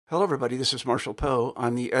Hello, everybody. This is Marshall Poe.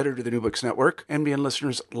 I'm the editor of the New Books Network. NBN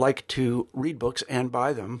listeners like to read books and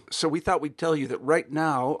buy them. So we thought we'd tell you that right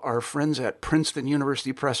now, our friends at Princeton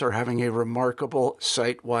University Press are having a remarkable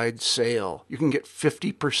site-wide sale. You can get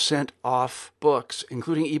 50% off books,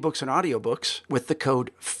 including ebooks and audiobooks, with the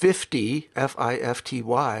code 50,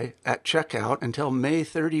 F-I-F-T-Y, at checkout until May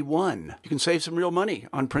 31. You can save some real money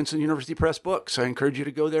on Princeton University Press books. I encourage you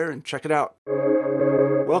to go there and check it out.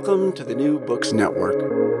 Welcome to the New Books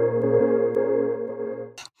Network.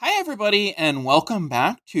 Hi, everybody, and welcome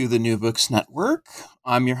back to the New Books Network.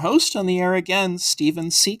 I'm your host on the air again, Stephen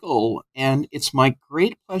Siegel, and it's my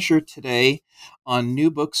great pleasure today on New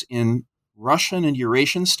Books in Russian and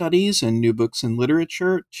Eurasian Studies and New Books in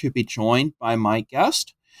Literature to be joined by my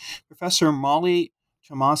guest, Professor Molly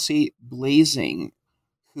Thomasy Blasing,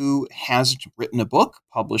 who has written a book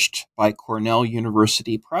published by Cornell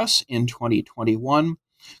University Press in 2021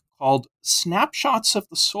 called Snapshots of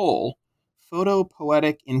the Soul,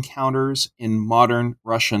 Photo-Poetic Encounters in Modern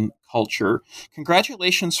Russian Culture.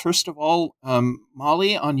 Congratulations, first of all,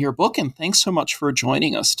 Molly, on your book, and thanks so much for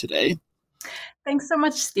joining us today. Thanks so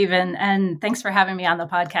much, Stephen, and thanks for having me on the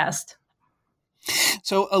podcast.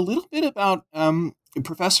 So a little bit about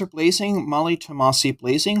Professor Blasing. Molly Thomasy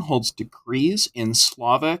Blasing holds degrees in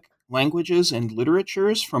Slavic languages and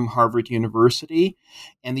literatures from Harvard University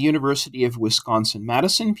and the University of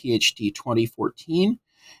Wisconsin-Madison, PhD 2014.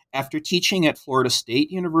 After teaching at Florida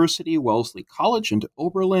State University, Wellesley College, and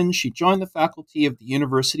Oberlin, she joined the faculty of the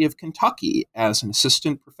University of Kentucky as an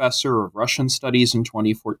assistant professor of Russian studies in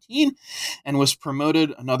 2014 and was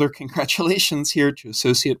promoted, another congratulations here, to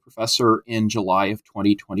associate professor in July of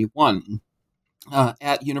 2021.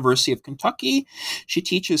 At University of Kentucky, she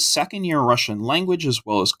teaches second-year Russian language as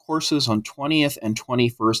well as courses on 20th and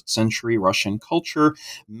 21st century Russian culture,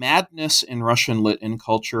 madness in Russian lit and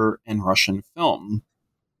culture, and Russian film.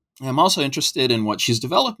 I'm also interested in what she's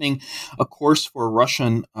developing, a course for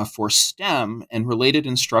Russian for STEM and related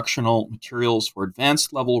instructional materials for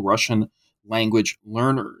advanced level Russian language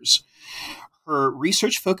learners. Her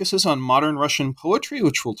research focuses on modern Russian poetry,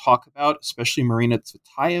 which we'll talk about, especially Marina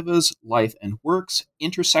Tsvetaeva's life and works,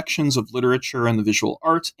 intersections of literature and the visual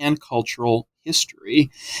arts, and cultural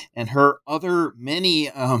history. And her other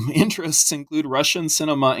many interests include Russian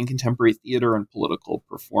cinema and contemporary theater and political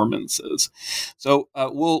performances. So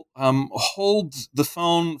we'll hold the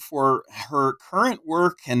phone for her current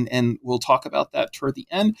work, and we'll talk about that toward the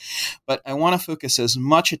end. But I want to focus as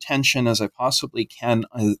much attention as I possibly can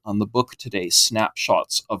on the book today,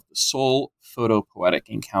 Snapshots of the Soul, Photo-Poetic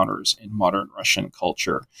Encounters in Modern Russian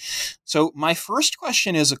Culture. So my first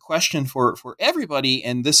question is a question for everybody,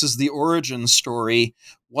 and this is the origin story.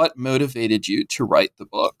 What motivated you to write the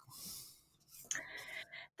book?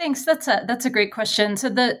 Thanks. That's a great question. So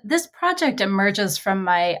this project emerges from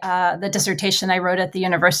my the dissertation I wrote at the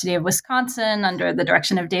University of Wisconsin under the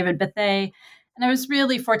direction of David Bethea. And I was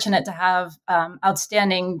really fortunate to have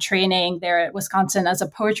outstanding training there at Wisconsin as a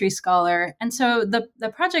poetry scholar. And so the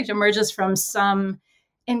project emerges from some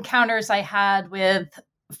encounters I had with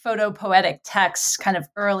photo-poetic texts kind of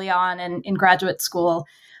early on in graduate school.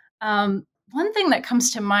 One thing that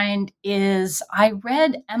comes to mind is I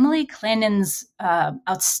read Emily Clanon's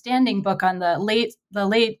outstanding book on the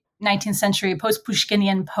late 19th century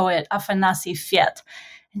post-Pushkinian poet Afanasy Fet.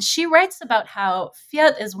 And she writes about how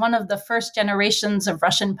Fet is one of the first generations of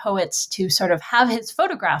Russian poets to sort of have his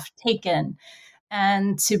photograph taken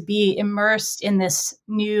and to be immersed in this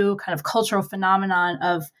new kind of cultural phenomenon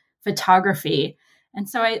of photography. And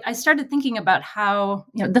so I started thinking about how,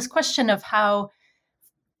 this question of how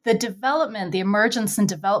the emergence and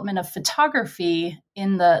development of photography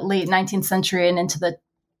in the late 19th century and into the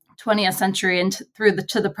 20th century and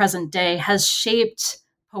to the present day has shaped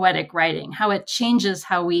poetic writing, how it changes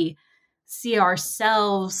how we see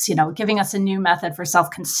ourselves, giving us a new method for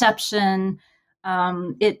self-conception.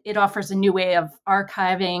 It offers a new way of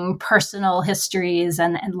archiving personal histories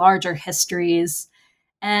and larger histories.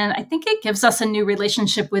 And I think it gives us a new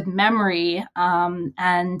relationship with memory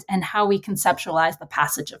and how we conceptualize the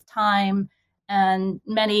passage of time. And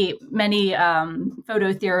many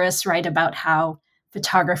photo theorists write about how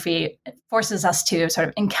photography forces us to sort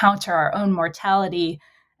of encounter our own mortality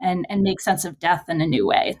and make sense of death in a new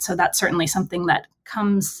way. So that's certainly something that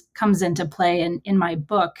comes into play in my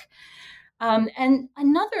book. And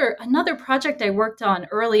another project I worked on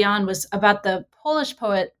early on was about the Polish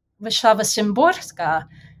poet Wisława Szymborska,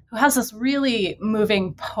 who has this really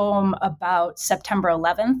moving poem about September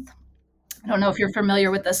 11th. I don't know if you're familiar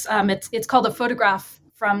with this. It's called A Photograph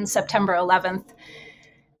from September 11th.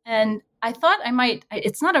 And I thought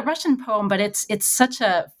it's not a Russian poem, but it's such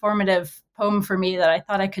a formative poem for me that I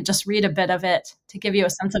thought I could just read a bit of it to give you a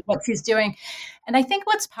sense of what she's doing. And I think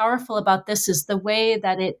what's powerful about this is the way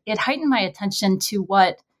that it heightened my attention to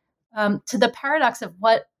to the paradox of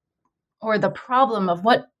or the problem of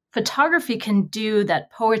what photography can do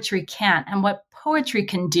that poetry can't, and what poetry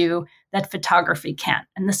can do that photography can't.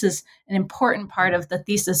 And this is an important part of the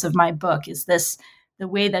thesis of my book, is the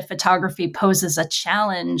way that photography poses a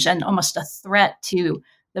challenge and almost a threat to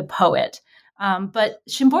the poet. But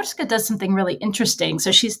Szymborska does something really interesting.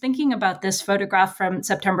 So she's thinking about this photograph from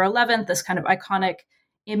September 11th, this kind of iconic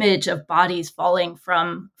image of bodies falling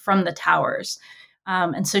from the towers.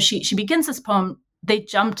 And so she begins this poem. They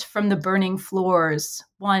jumped from the burning floors,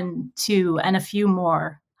 1, 2, and a few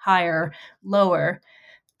more, higher, lower.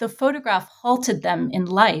 The photograph halted them in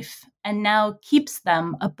life and now keeps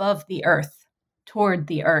them above the earth, toward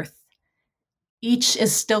the earth. Each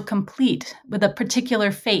is still complete with a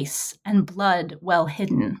particular face and blood well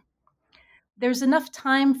hidden. There's enough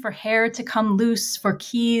time for hair to come loose, for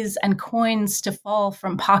keys and coins to fall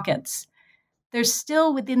from pockets. There's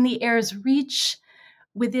still within the air's reach,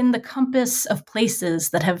 within the compass of places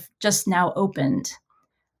that have just now opened.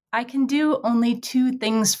 I can do only 2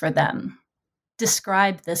 things for them: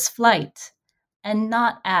 describe this flight and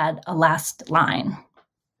not add a last line.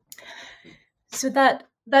 So that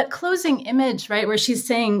closing image, right, where she's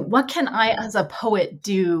saying, what can I as a poet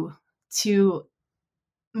do to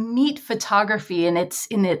meet photography in its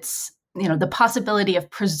the possibility of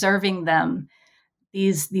preserving them,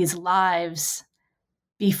 these lives,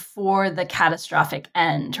 before the catastrophic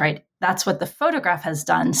end, right? That's what the photograph has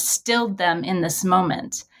done, stilled them in this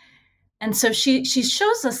moment. And so she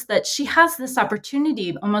shows us that she has this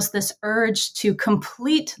opportunity, almost this urge to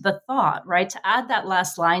complete the thought, right? To add that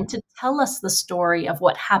last line, to tell us the story of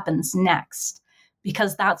what happens next,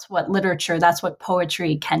 because that's what literature, that's what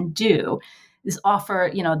poetry can do, is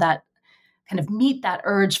offer, that kind of meet that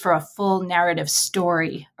urge for a full narrative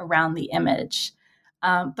story around the image.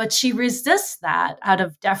 But she resists that out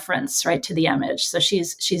of deference, right, to the image. So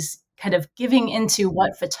she's kind of giving into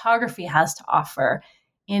what photography has to offer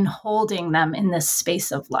in holding them in this space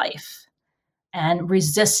of life, and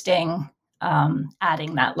resisting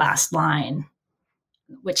adding that last line,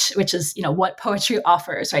 which is what poetry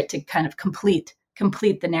offers, right, to kind of complete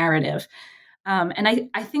the narrative. And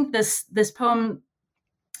I think this poem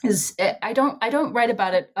is, I don't write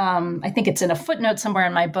about it. I think it's in a footnote somewhere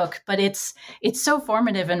in my book, but it's so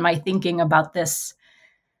formative in my thinking about this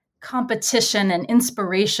competition and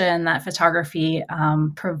inspiration that photography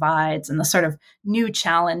provides, and the sort of new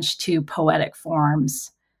challenge to poetic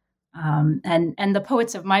forms. And the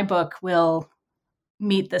poets of my book will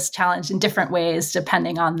meet this challenge in different ways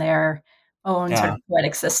depending on their own sort of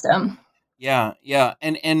poetic system. Yeah,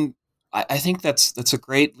 and I think that's a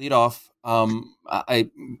great leadoff.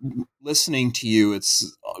 I listening to you,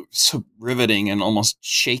 it's so riveting and almost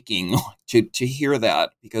shaking to hear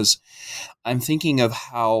that, because I'm thinking of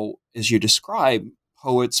how, as you describe,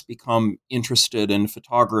 poets become interested in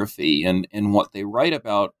photography and what they write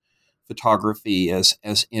about photography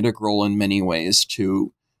as integral in many ways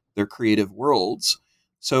to their creative worlds.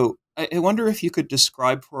 So I wonder if you could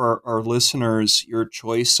describe for our listeners your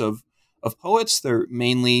choice of poets. They're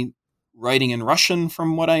mainly writing in Russian,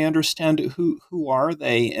 from what I understand. Who are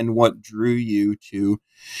they, and what drew you to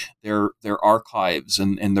their archives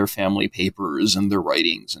and their family papers and their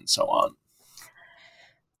writings and so on?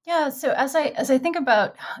 Yeah. So as I think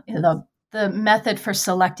about the method for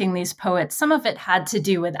selecting these poets, some of it had to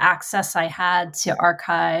do with access I had to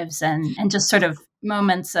archives and just sort of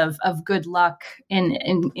moments of good luck in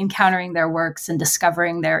encountering their works and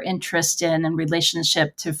discovering their interest in and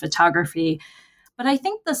relationship to photography. But I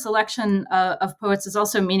think the selection of poets is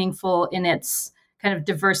also meaningful in its kind of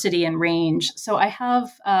diversity and range. So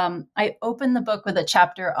I opened the book with a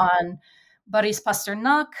chapter on Boris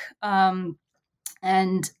Pasternak,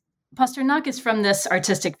 and Pasternak is from this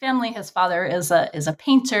artistic family. His father is a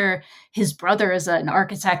painter. His brother is an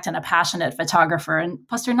architect and a passionate photographer. And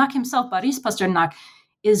Pasternak himself, Boris Pasternak,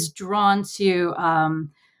 is drawn to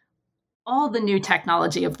all the new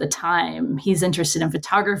technology of the time. He's interested in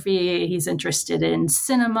photography. He's interested in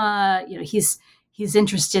cinema. He's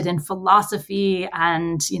interested in philosophy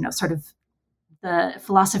and sort of the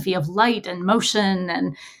philosophy of light and motion.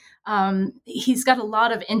 And he's got a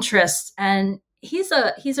lot of interests. And he's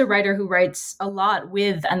a writer who writes a lot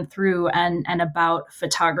with and through and about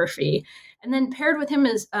photography. And then paired with him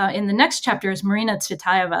is in the next chapter is Marina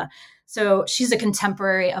Tsvetaeva. So she's a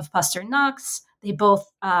contemporary of Pasternak's. They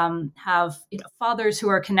both have fathers who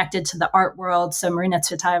are connected to the art world. So Marina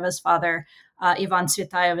Tsvetaeva's father Ivan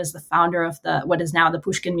Tsvetaev is the founder of what is now the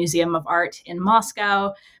Pushkin Museum of Art in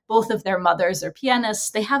Moscow. Both of their mothers are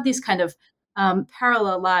pianists. They have these kind of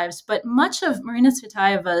parallel lives, but much of Marina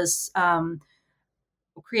Tsvetaeva's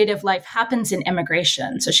creative life happens in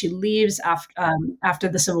immigration. So she leaves after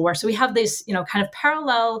the Civil War. So we have these, kind of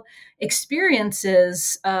parallel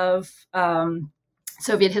experiences of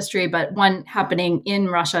Soviet history, but one happening in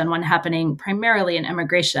Russia and one happening primarily in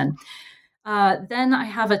immigration. Then I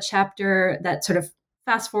have a chapter that sort of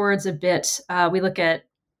fast forwards a bit. We look at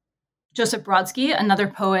Joseph Brodsky, another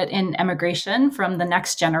poet in emigration from the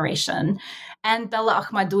next generation, and Bella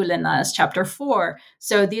Akhmadulina is chapter 4.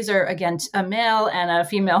 So these are, again, a male and a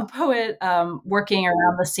female poet working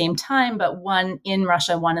around the same time, but one in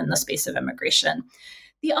Russia, one in the space of immigration.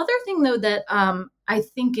 The other thing, though, that I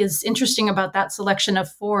think is interesting about that selection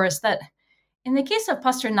of 4 is that in the case of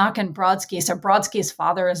Pasternak and Brodsky, so Brodsky's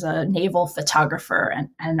father is a naval photographer.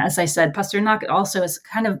 And as I said, Pasternak also is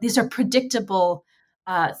these are predictable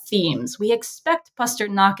themes. We expect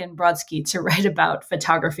Pasternak and Brodsky to write about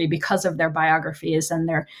photography because of their biographies and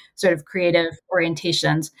their sort of creative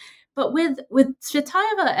orientations. But with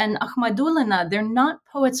Tsvetaeva and Akhmadulina, they're not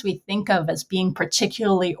poets we think of as being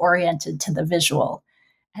particularly oriented to the visual.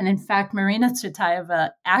 And in fact, Marina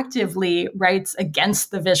Tsvetaeva actively writes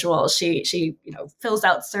against the visual. She fills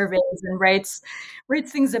out surveys and writes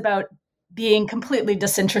things about being completely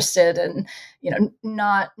disinterested and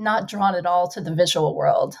not drawn at all to the visual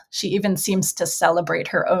world. She even seems to celebrate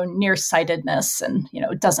her own nearsightedness and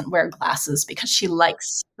doesn't wear glasses because she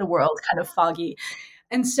likes the world kind of foggy.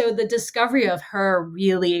 And so the discovery of her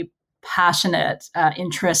really passionate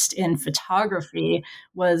interest in photography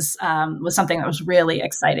was something that was really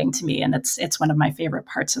exciting to me, and it's one of my favorite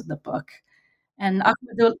parts of the book. And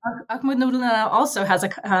Akhmadulina also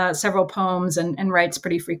has several poems and writes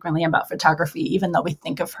pretty frequently about photography, even though we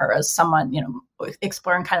think of her as someone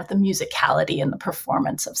exploring kind of the musicality and the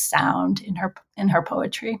performance of sound in her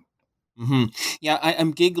poetry. Mm-hmm. Yeah,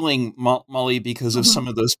 I'm giggling, Molly, because of some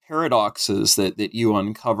of those paradoxes that you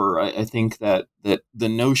uncover. I think that the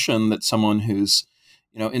notion that someone who's,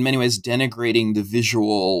 in many ways denigrating the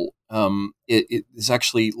visual, it is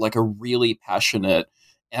actually like a really passionate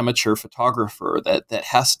amateur photographer that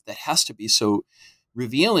has to be so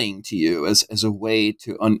revealing to you as a way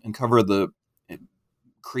to uncover the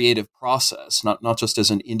creative process, not just as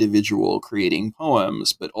an individual creating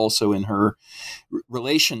poems, but also in her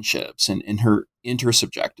relationships and in her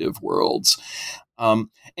intersubjective worlds. And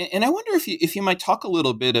I wonder if you might talk a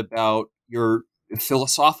little bit about your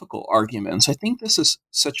philosophical arguments. I think this is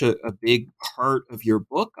such a big part of your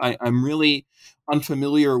book. I'm really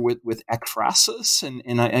unfamiliar with ekphrasis,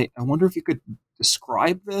 and I wonder if you could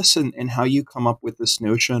describe this and how you come up with this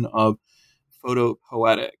notion of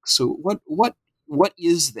photo-poetic. So what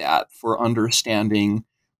is that for understanding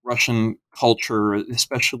Russian culture,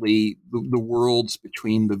 especially the worlds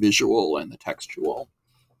between the visual and the textual?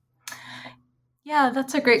 Yeah,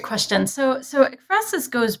 that's a great question. So ekphrasis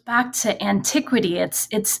goes back to antiquity.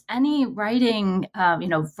 It's any writing,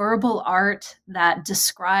 verbal art that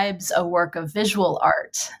describes a work of visual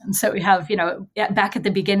art. And so we have, back at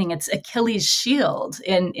the beginning, it's Achilles' shield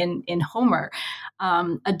in Homer,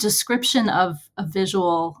 a description of a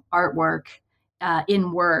visual artwork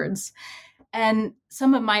in words. And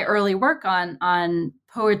some of my early work on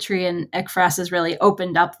poetry and ekphrasis really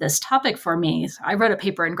opened up this topic for me. So I wrote a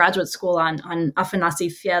paper in graduate school on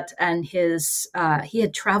Afanasy Fiet and he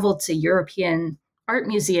had traveled to European art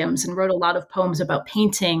museums and wrote a lot of poems about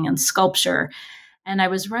painting and sculpture. And I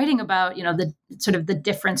was writing about, the sort of the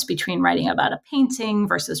difference between writing about a painting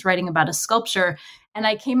versus writing about a sculpture. And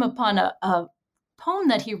I came upon a poem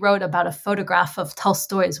that he wrote about a photograph of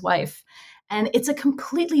Tolstoy's wife. And it's a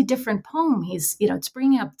completely different poem. It's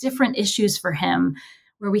bringing up different issues for him,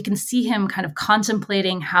 where we can see him kind of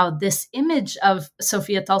contemplating how this image of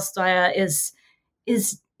Sofia Tolstoya is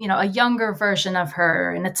a younger version of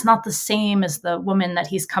her, and it's not the same as the woman that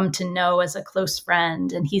he's come to know as a close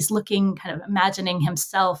friend. And he's looking, kind of imagining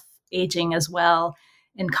himself aging as well,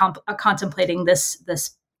 and contemplating this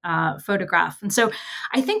photograph. And so,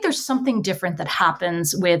 I think there's something different that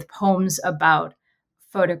happens with poems about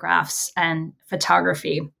photographs and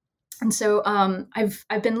photography. And so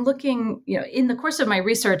I've been looking, in the course of my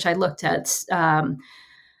research, I looked at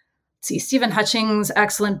Stephen Hutchings'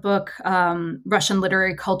 excellent book, Russian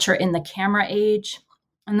Literary Culture in the Camera Age.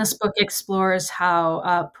 And this book explores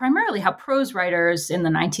primarily how prose writers in the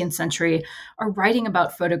 19th century are writing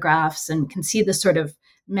about photographs and can see this sort of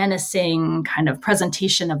menacing kind of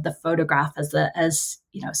presentation of the photograph as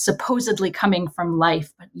supposedly coming from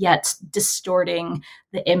life, but yet distorting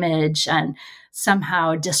the image and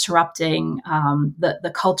somehow disrupting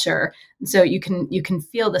the culture. And so you can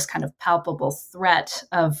feel this kind of palpable threat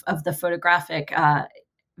of the photographic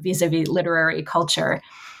vis-a-vis literary culture.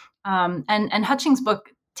 And Hutchings'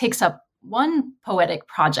 book takes up one poetic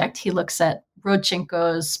project. He looks at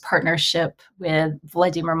Rodchenko's partnership with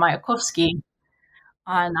Vladimir Mayakovsky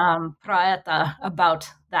on Praeta, about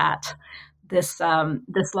that, this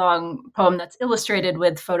long poem that's illustrated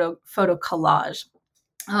with photo collage.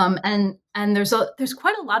 And there's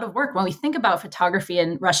quite a lot of work when we think about photography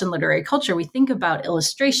in Russian literary culture. We think about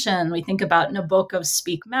illustration, we think about Nabokov's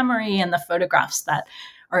Speak Memory and the photographs that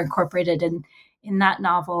are incorporated in that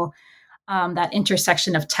novel, that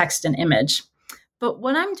intersection of text and image. But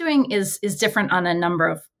what I'm doing is different on a number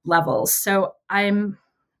of levels. So I'm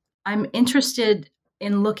interested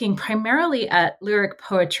in looking primarily at lyric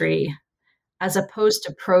poetry as opposed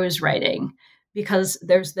to prose writing, because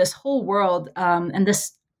there's this whole world, and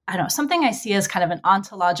this, I don't know, something I see as kind of an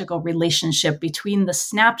ontological relationship between the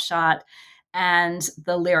snapshot and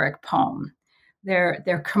the lyric poem.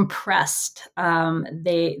 They're compressed.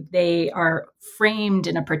 They are framed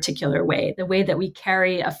in a particular way. The way that we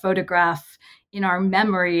carry a photograph in our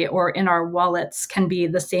memory or in our wallets can be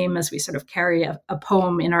the same as we sort of carry a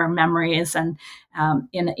poem in our memories and on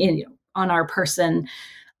our person.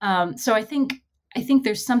 So I think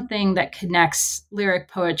there's something that connects lyric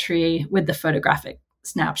poetry with the photographic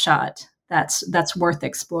snapshot that's worth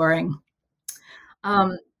exploring.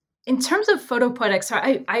 In terms of photopoetics, so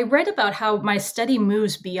I read about how my study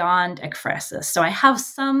moves beyond ekphrasis. So I have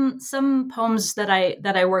some poems that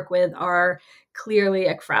I work with are clearly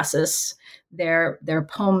ekphrasis. They're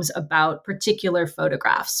poems about particular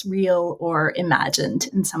photographs, real or imagined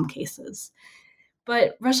in some cases.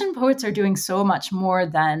 But Russian poets are doing so much more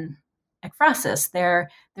than ekphrasis. They're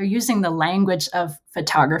using the language of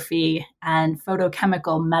photography and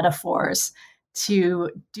photochemical metaphors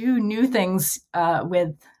to do new things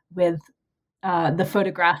with the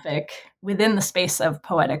photographic within the space of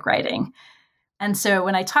poetic writing. And so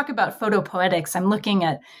when I talk about photopoetics, I'm looking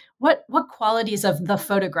at what qualities of the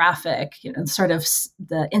photographic, sort of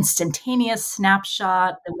the instantaneous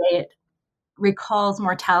snapshot, the way it recalls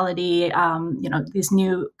mortality, these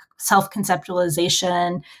new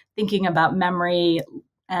self-conceptualization, thinking about memory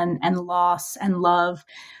and loss and love,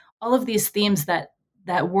 all of these themes that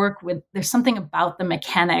work with, there's something about the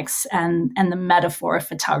mechanics and the metaphor of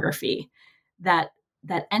photography that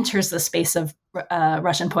enters the space of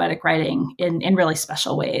Russian poetic writing in really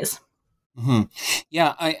special ways. Mm-hmm.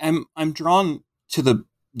 Yeah, I'm drawn to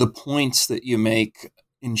the points that you make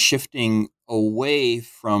in shifting away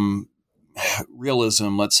from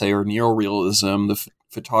realism, let's say, or neorealism,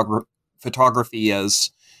 the photography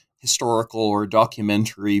as historical or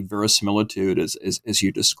documentary verisimilitude, as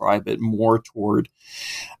you describe it, more toward,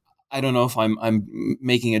 I don't know if I'm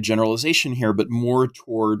making a generalization here, but more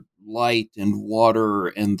toward light and water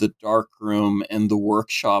and the dark room and the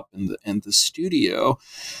workshop and the studio.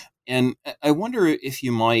 And I wonder if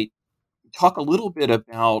you might talk a little bit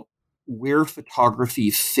about where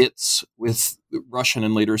photography fits with the Russian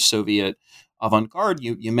and later Soviet avant-garde.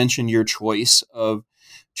 You mentioned your choice of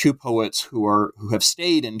two poets who have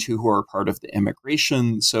stayed and two who are part of the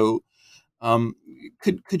emigration. So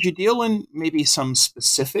could you deal in maybe some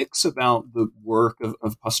specifics about the work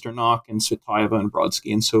of Pasternak and Tsvetaeva and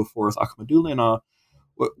Brodsky and so forth, Akhmadulina?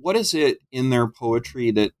 What is it in their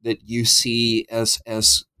poetry that you see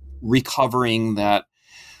as recovering that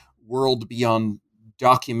world beyond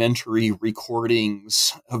documentary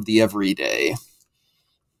recordings of the everyday?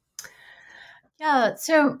 Yeah,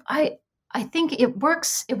 so I think it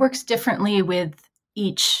works differently with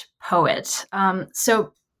each poet.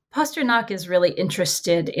 So Pasternak is really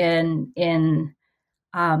interested in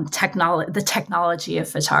the technology of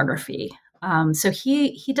photography. So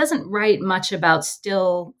he doesn't write much about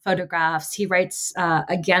still photographs. He writes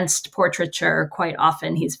against portraiture quite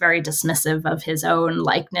often. He's very dismissive of his own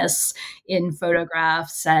likeness in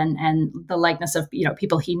photographs and the likeness of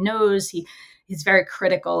people he knows. He's very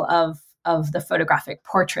critical of the photographic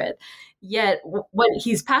portrait. Yet what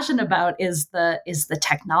he's passionate about is the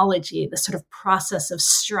technology, the sort of process of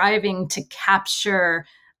striving to capture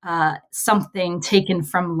something taken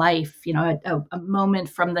from life, a moment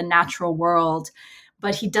from the natural world,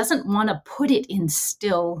 but he doesn't want to put it in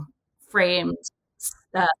still framed,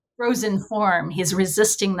 frozen form. He's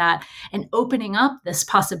resisting that and opening up this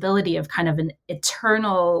possibility of kind of an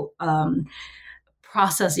eternal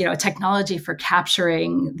process, technology for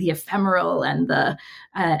capturing the ephemeral and the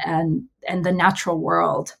natural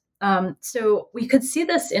world. So we could see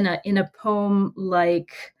this in a poem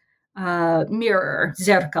like Mirror,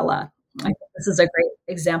 Zerkala. I think this is a great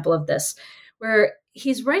example of this, where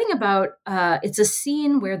he's writing about it's a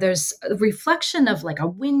scene where there's a reflection of like a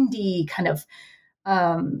windy kind of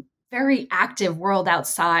very active world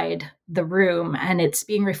outside the room, and it's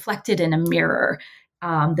being reflected in a mirror.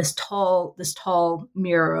 This tall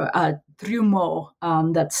mirror, trumeau,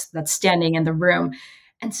 that's standing in the room,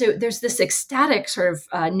 and so there's this ecstatic sort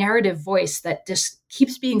of narrative voice that just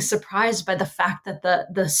keeps being surprised by the fact that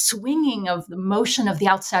the swinging of the motion of the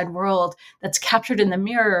outside world that's captured in the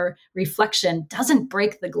mirror reflection doesn't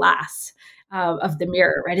break the glass of the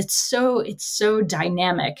mirror. Right? It's so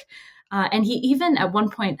dynamic. And he even at one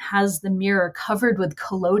point has the mirror covered with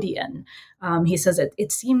collodion. He says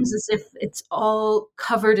it seems as if it's all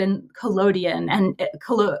covered in collodion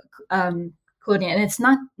collodion. And it's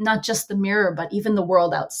not just the mirror, but even the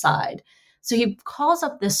world outside. So he calls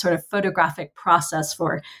up this sort of photographic process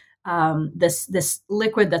for this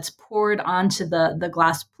liquid that's poured onto the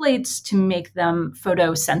glass plates to make them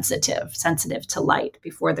sensitive to light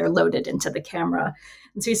before they're loaded into the camera.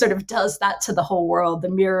 And so he sort of does that to the whole world, the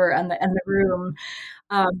mirror and the room,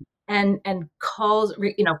 and calls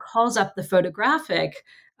up the photographic,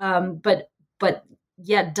 but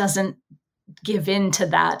yet doesn't give in to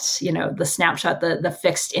that, the snapshot, the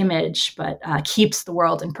fixed image, but keeps the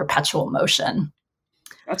world in perpetual motion.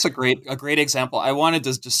 That's a great example. I wanted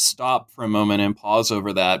to just stop for a moment and pause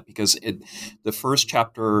over that, because the first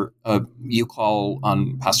chapter you call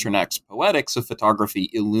on Pasternak's Poetics of Photography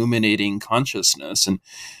illuminating consciousness, and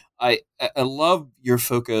I love your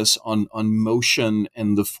focus on motion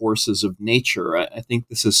and the forces of nature. I think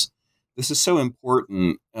this is so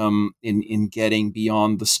important in getting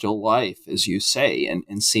beyond the still life, as you say,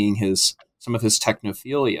 and seeing some of his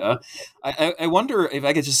technophilia. I wonder if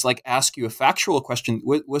I could just ask you a factual question.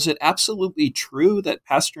 Was it absolutely true that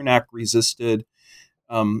Pasternak resisted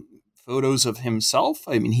photos of himself?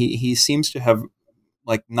 I mean, he seems to have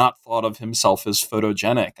not thought of himself as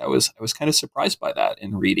photogenic. I was kind of surprised by that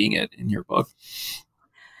in reading it in your book.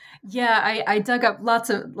 Yeah, I dug up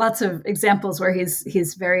lots of examples where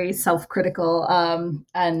he's very self-critical,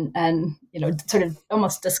 and sort of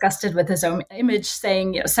almost disgusted with his own image,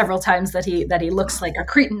 saying several times that he looks like a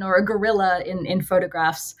cretin or a gorilla in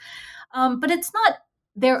photographs. But it's not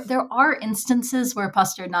there. There are instances where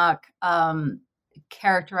Pasternak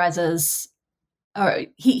characterizes, or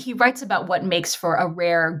he writes about what makes for a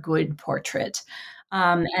rare good portrait.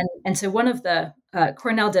 And so one of the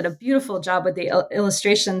Cornell did a beautiful job with the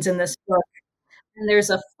illustrations in this book. And there's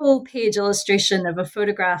a full page illustration of a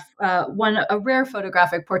photograph, a rare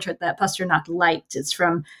photographic portrait that Pasternak liked. It's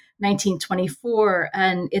from 1924,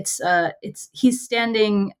 and he's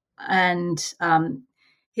standing, and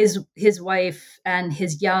his wife and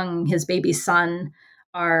his baby son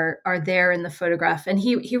are there in the photograph. And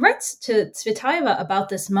he writes to Tsvetaeva about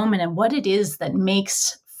this moment and what it is that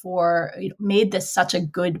made this such a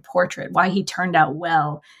good portrait, why he turned out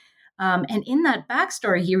well. And in that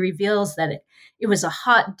backstory, he reveals that it was a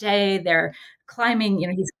hot day. They're climbing,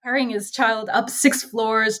 he's carrying his child up 6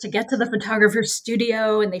 floors to get to the photographer's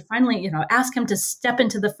studio. And they finally, ask him to step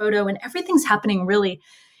into the photo, and everything's happening really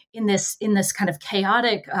in this kind of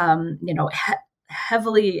chaotic,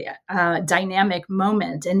 heavily dynamic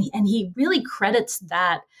moment. And he really credits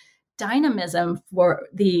that dynamism for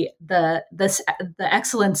the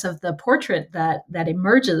excellence of the portrait that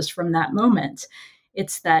emerges from that moment.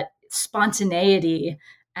 It's that spontaneity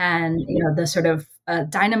and the sort of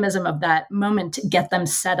dynamism of that moment to get them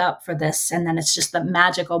set up for this, and then it's just the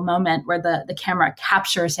magical moment where the camera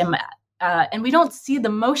captures him, and we don't see the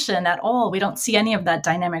motion at all. We don't see any of that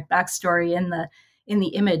dynamic backstory in the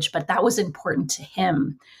image, but that was important to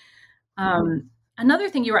him. Another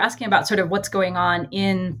thing you were asking about, sort of what's going on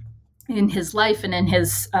in his life and in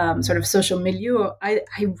his sort of social milieu. I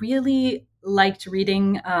really liked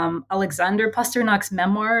reading Alexander Pasternak's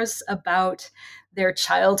memoirs about their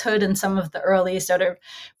childhood and some of the early sort of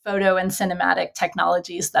photo and cinematic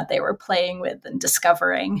technologies that they were playing with and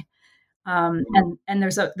discovering. And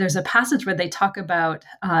there's a passage where they talk about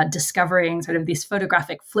discovering sort of these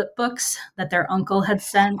photographic flip books that their uncle had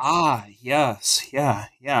sent. Ah, yes, yeah.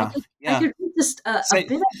 I could read just a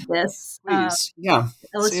bit of this. Please,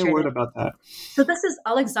 say a word about that. So this is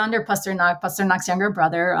Alexander Pasternak, Pasternak's younger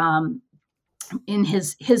brother, in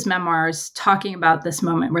his memoirs, talking about this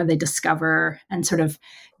moment where they discover and sort of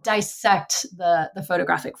dissect the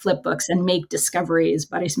photographic flip books and make discoveries.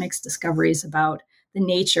 Boris makes discoveries about the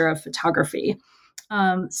nature of photography.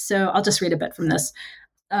 So I'll just read a bit from this.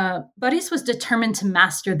 Boris was determined to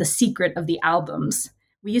master the secret of the albums.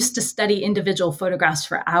 We used to study individual photographs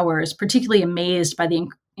for hours, particularly amazed by the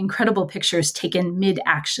incredible pictures taken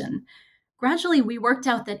mid-action. Gradually, we worked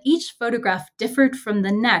out that each photograph differed from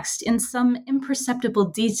the next in some imperceptible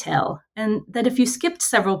detail, and that if you skipped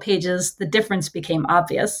several pages, the difference became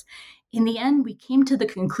obvious. In the end, we came to the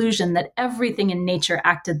conclusion that everything in nature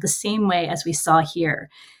acted the same way as we saw here.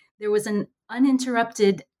 There was an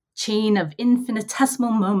uninterrupted chain of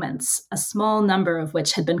infinitesimal moments, a small number of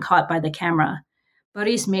which had been caught by the camera.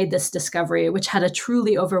 Boris made this discovery, which had a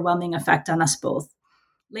truly overwhelming effect on us both.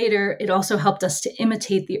 Later, it also helped us to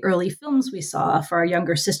imitate the early films we saw for our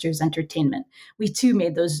younger sister's entertainment. We too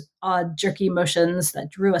made those odd, jerky motions that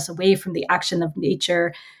drew us away from the action of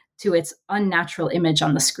nature to its unnatural image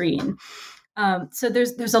on the screen. So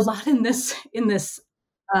there's a lot in this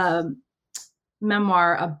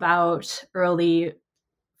memoir about early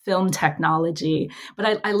film technology,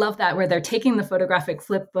 but I love that where they're taking the photographic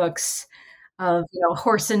flip books of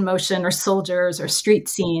horse in motion or soldiers or street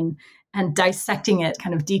scene and dissecting it,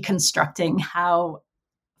 kind of deconstructing how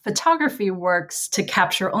photography works to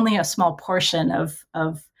capture only a small portion of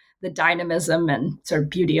the dynamism and sort of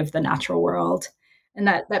beauty of the natural world. And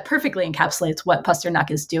that perfectly encapsulates what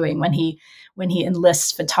Pasternak is doing when he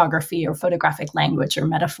enlists photography or photographic language or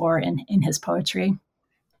metaphor in his poetry.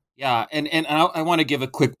 Yeah, and I want to give a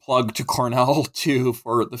quick plug to Cornell, too,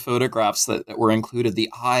 for the photographs that were included.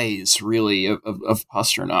 The eyes, really, of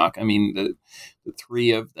Pasternak. I mean, the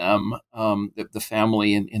three of them, the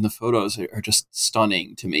family in the photos are just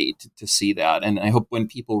stunning to me to see that. And I hope when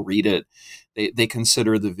people read it, they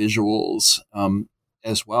consider the visuals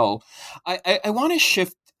as well. I want to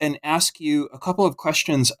shift and ask you a couple of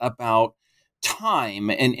questions about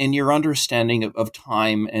time and your understanding of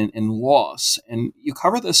time and loss. And you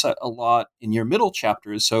cover this a lot in your middle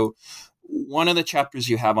chapters. So one of the chapters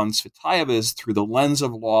you have on Tsvetaeva is through the lens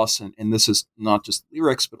of loss. And this is not just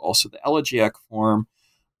lyrics, but also the elegiac form.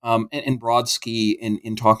 And Brodsky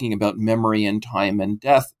in talking about memory and time and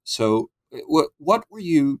death. So what were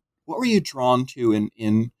you drawn to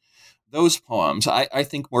in those poems? I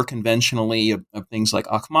think more conventionally of things like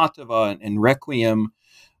Akhmatova and Requiem.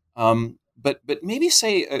 But maybe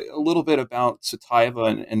say a little bit about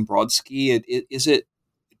Tsvetaeva and Brodsky.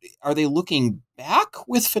 Are they looking back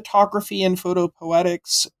with photography and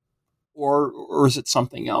photopoetics, or is it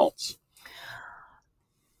something else?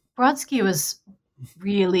 Brodsky was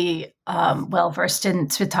really well versed in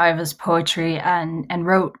Tsvetaeva's poetry and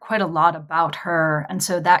wrote quite a lot about her. And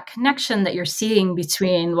so that connection that you're seeing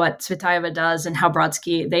between what Tsvetaeva does and how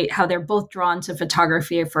Brodsky, how they're both drawn to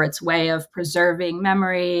photography for its way of preserving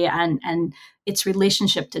memory and its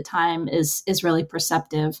relationship to time is really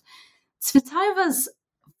perceptive. Tsvetaeva's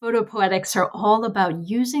photopoetics are all about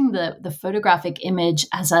using the photographic image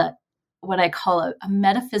as what I call a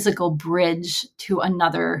metaphysical bridge to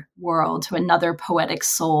another world, to another poetic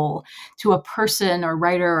soul, to a person or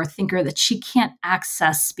writer or thinker that she can't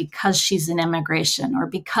access because she's in emigration, or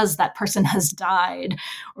because that person has died,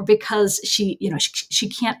 or because she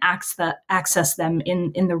can't access them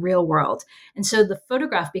in the real world. And so the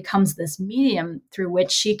photograph becomes this medium through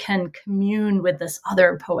which she can commune with this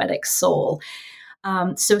other poetic soul.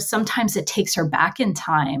 So sometimes it takes her back in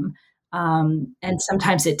time. And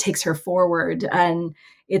sometimes it takes her forward. And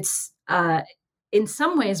it's, in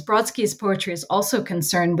some ways, Brodsky's poetry is also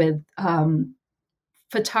concerned with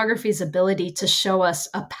photography's ability to show us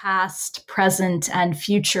a past, present, and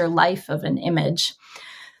future life of an image.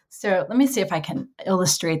 So let me see if I can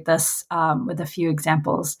illustrate this with a few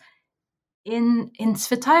examples. In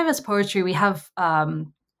Tsvetaeva's poetry, we have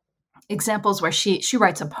examples where she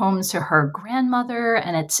writes a poem to her grandmother,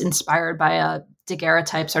 and it's inspired by a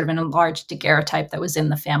daguerreotype, sort of an enlarged daguerreotype that was in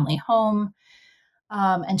the family home.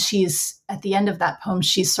 And she's, at the end of that poem,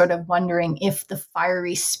 she's sort of wondering if the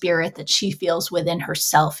fiery spirit that she feels within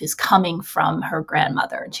herself is coming from her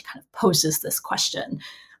grandmother. And she kind of poses this question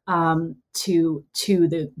to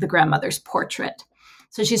the grandmother's portrait.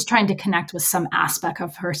 So she's trying to connect with some aspect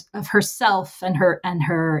of herself and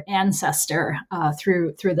her ancestor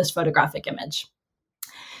through this photographic image.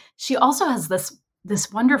 She also has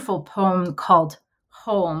this wonderful poem called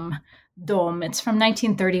Home, Dom. It's from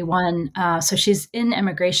 1931. So she's in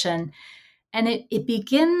emigration, and it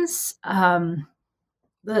begins.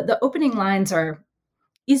 The opening lines are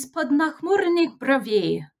 "Из-под нахмуренных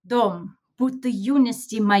бровей дом, будто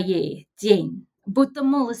юности моей день, будто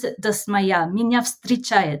молодость моя меня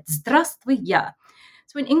встречает. Здравствуй я."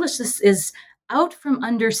 So in English, this is "out from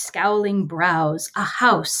under scowling brows, a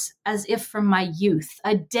house as if from my youth,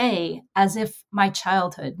 a day as if my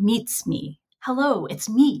childhood meets me. Hello, it's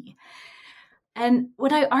me." And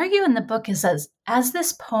what I argue in the book is as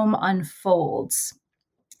this poem unfolds,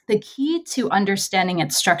 the key to understanding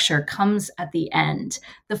its structure comes at the end.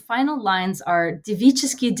 The final lines are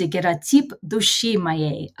 "Девический дагеротип души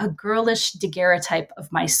моей," a girlish daguerreotype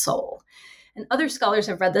of my soul. And other scholars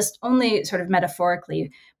have read this only sort of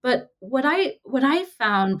metaphorically. But what I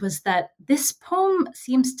found was that this poem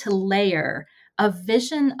seems to layer a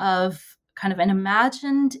vision of kind of an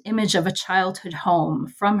imagined image of a childhood home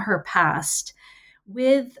from her past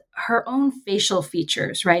with her own facial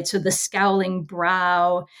features, right? So the scowling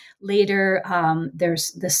brow. Later,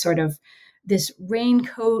 there's this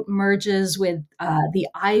raincoat merges with the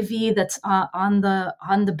ivy that's on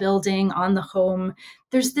the building, on the home.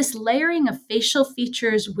 There's this layering of facial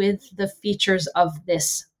features with the features of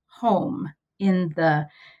this home in the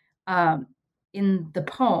um,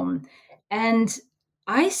 poem, and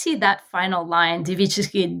I see that final line,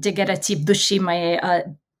 "Девический daguerreotyp души моей,"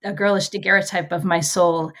 a girlish daguerreotype of my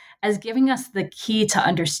soul, as giving us the key to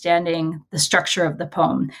understanding the structure of the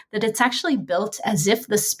poem, that it's actually built as if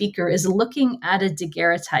the speaker is looking at a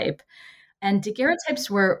daguerreotype. And daguerreotypes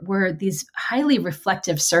were these highly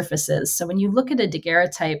reflective surfaces. So when you look at a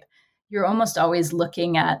daguerreotype, you're almost always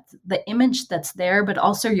looking at the image that's there, but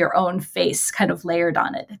also your own face kind of layered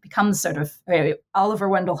on it. It becomes sort of, Oliver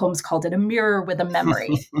Wendell Holmes called it a mirror with a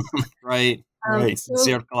memory. Right. Right.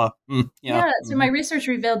 Zerkala. Yeah. So my research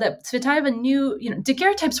revealed that Tsvetaeva knew,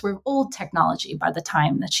 daguerreotypes were old technology by the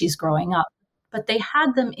time that she's growing up, but they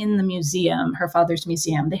had them in the museum, her father's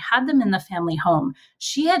museum. They had them in the family home.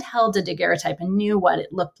 She had held a daguerreotype and knew what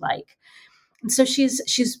it looked like. And so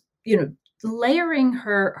she's layering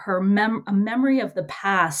a memory of the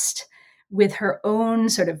past with her own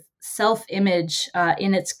sort of self-image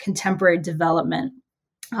in its contemporary development.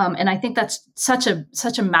 And I think that's such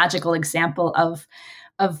a magical example of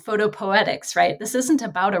photopoetics, right? This isn't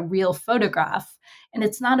about a real photograph, and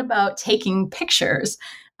it's not about taking pictures,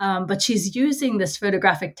 but she's using this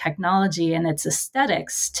photographic technology and its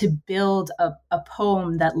aesthetics to build a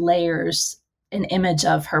poem that layers an image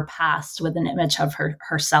of her past with an image of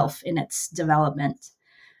herself in its development.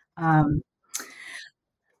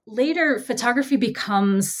 Later, photography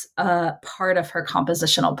becomes a part of her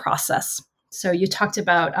compositional process. So you talked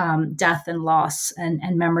about death and loss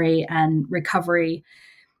and memory and recovery.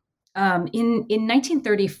 In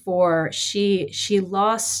 1934, she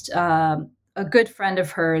lost a good friend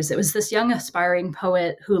of hers. It was this young aspiring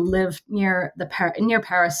poet who lived near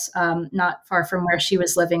Paris, not far from where she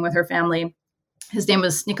was living with her family. His name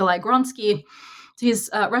was Nikolai Gronsky. He's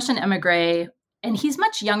a Russian emigre, and he's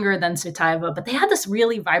much younger than Tsvetaeva, but they had this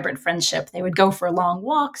really vibrant friendship. They would go for long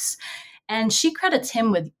walks, and she credits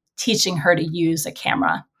him with teaching her to use a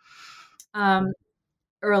camera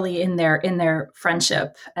early in their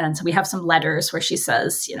friendship. And so we have some letters where she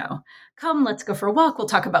says, "Come, let's go for a walk. We'll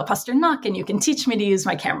talk about Pasternak, and you can teach me to use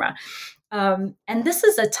my camera." And this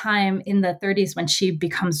is a time in the 30s when she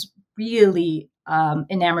becomes really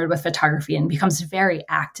enamored with photography and becomes very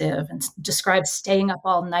active and describes staying up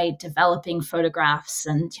all night developing photographs.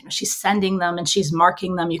 And she's sending them and she's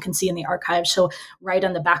marking them. You can see in the archive, she'll write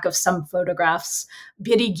on the back of some photographs,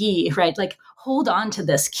 "Birigi," right? Like, hold on to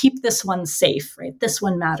this, keep this one safe, right? This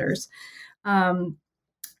one matters. And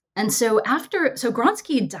so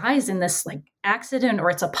Gronsky dies in this accident, or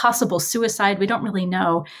it's a possible suicide. We don't really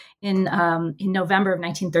know, in November of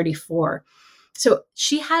 1934. So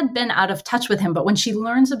she had been out of touch with him, but when she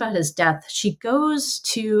learns about his death, she goes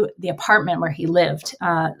to the apartment where he lived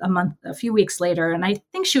a few weeks later. And I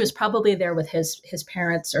think she was probably there with his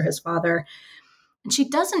parents or his father. And she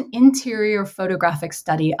does an interior photographic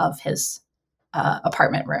study of his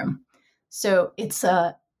apartment room. So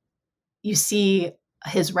you see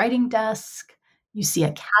his writing desk, you see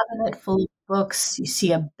a cabinet full of books, you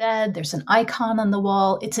see a bed, there's an icon on the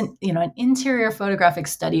wall. It's an interior photographic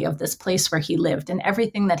study of this place where he lived and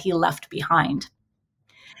everything that he left behind.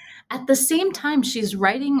 At the same time, she's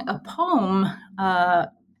writing a poem,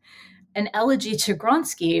 an elegy to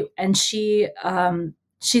Gronsky, and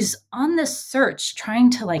she's on this search trying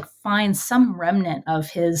to find some remnant of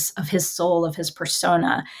his soul, of his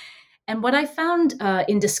persona. And what I found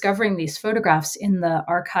in discovering these photographs in the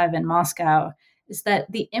archive in Moscow is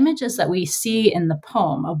that the images that we see in the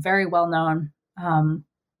poem, a very well-known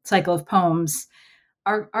cycle of poems,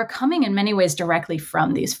 are coming in many ways directly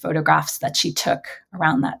from these photographs that she took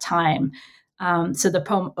around that time. So the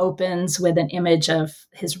poem opens with an image of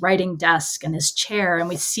his writing desk and his chair, and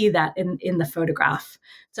we see that in the photograph.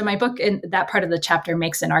 So my book, in that part of the chapter,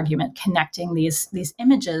 makes an argument connecting these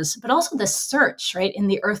images, but also this search, right, in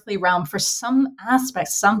the earthly realm for some aspect,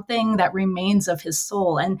 something that remains of his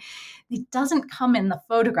soul. And it doesn't come in the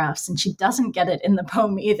photographs, and she doesn't get it in the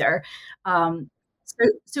poem either.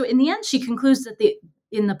 So in the end, she concludes that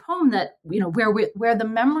in the poem that, where the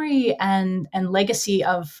memory and legacy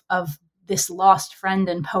of this lost friend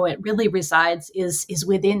and poet really resides is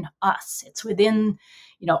within us. It's within,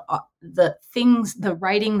 the things, the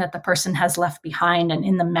writing that the person has left behind, and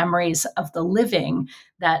in the memories of the living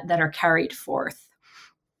that are carried forth.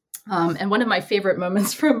 And one of my favorite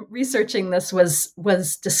moments from researching this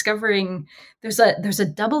was discovering there's a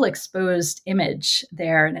double exposed image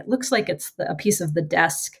there, and it looks like it's a piece of the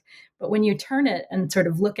desk. But when you turn it and sort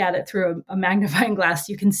of look at it through a magnifying glass,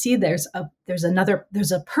 you can see there's a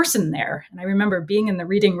person there. And I remember being in the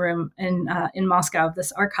reading room in Moscow of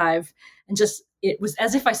this archive, and just it was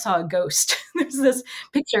as if I saw a ghost. There's this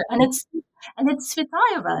picture, and it's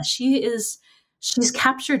Svetaeva. She's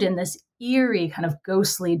captured in this eerie kind of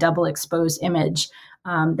ghostly double exposed image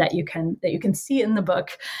that you can see in the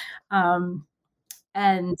book,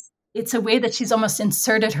 and it's a way that she's almost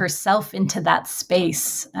inserted herself into that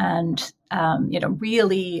space, and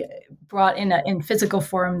really brought in physical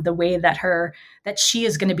form the way that she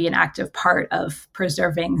is going to be an active part of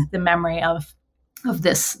preserving the memory of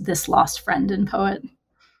this lost friend and poet.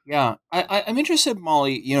 Yeah, I'm interested,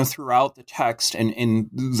 Molly, throughout the text and in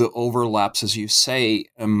the overlaps, as you say,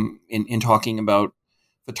 in talking about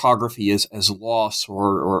photography as loss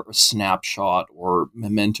or a snapshot or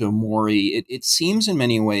memento mori. It seems in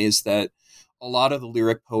many ways that a lot of the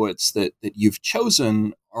lyric poets that you've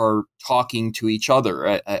chosen are talking to each other.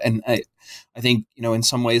 And I think, in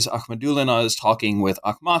some ways, Akhmadulina is talking with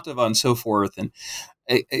Akhmatova and so forth. And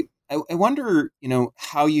I wonder,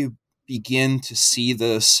 how you begin to see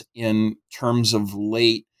this in terms of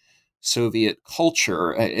late Soviet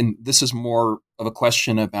culture. And this is more of a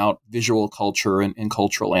question about visual culture and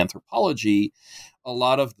cultural anthropology. A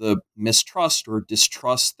lot of the mistrust or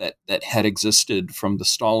distrust that had existed from the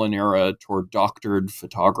Stalin era toward doctored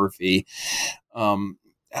photography.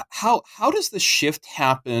 How does the shift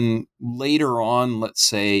happen later on, let's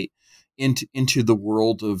say, into the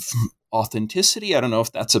world of authenticity? I don't know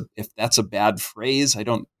if that's a bad phrase. I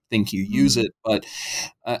don't think you use it, but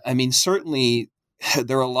I mean, certainly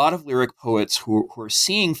there are a lot of lyric poets who are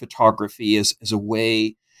seeing photography as a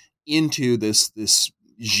way into this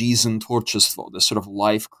жизнь творчество, this sort of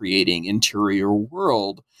life-creating interior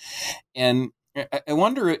world. And I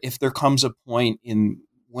wonder if there comes a point in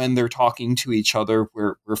when they're talking to each other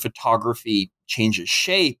where photography changes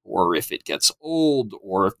shape, or if it gets old,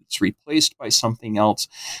 or if it's replaced by something else.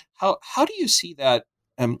 How do you see that,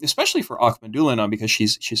 especially for Akhmadulina, because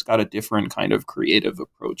she's got a different kind of creative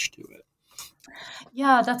approach to it?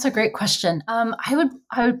 Yeah, that's a great question. I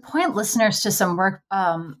would point listeners to some work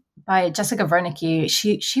by Jessica Wernicke.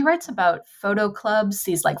 She writes about photo clubs,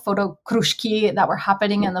 these like photo krushki that were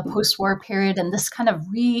happening in the post-war period, and this kind of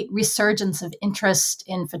resurgence of interest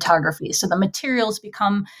in photography. So the materials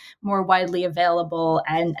become more widely available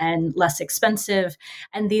and less expensive,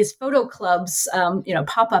 and these photo clubs,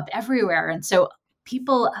 pop up everywhere, and so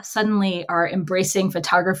people suddenly are embracing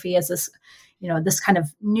photography as this kind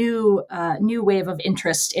of new wave of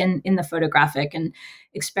interest in the photographic, and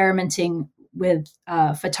experimenting with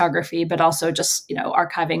photography, but also just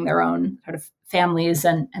archiving their own sort of families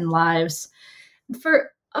and lives.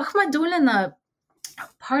 For Akhmadulina,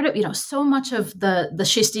 part of so much of the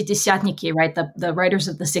Shestidesiatniki, right, the writers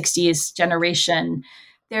of the 60s generation,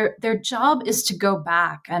 their job is to go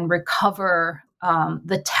back and recover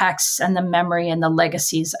the texts and the memory and the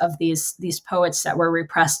legacies of these poets that were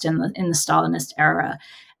repressed in the Stalinist era.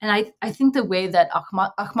 And I think the way that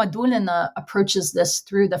Akhmadulina approaches this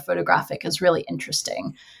through the photographic is really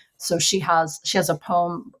interesting. So she has a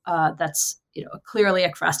poem that's clearly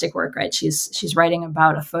ekphrastic work, right? She's writing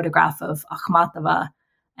about a photograph of Akhmatova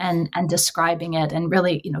and describing it, and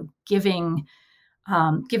really giving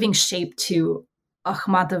shape to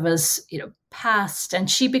Akhmatova's past, and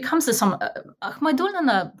she becomes this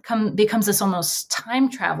Akhmadulina becomes this almost time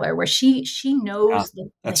traveler, where she knows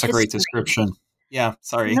that's a great description. Yeah,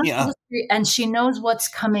 sorry. Yeah, and she knows what's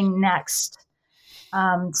coming next.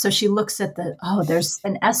 So she looks at there's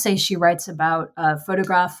an essay she writes about a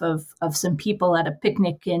photograph of some people at a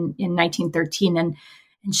picnic in 1913,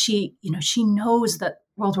 and she knows that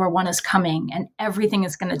World War I is coming and everything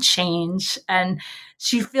is going to change, and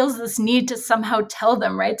she feels this need to somehow tell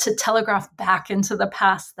them, right, to telegraph back into the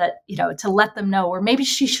past, that to let them know, or maybe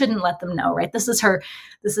she shouldn't let them know, right? This is her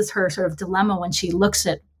sort of dilemma when she looks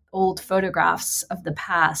at old photographs of the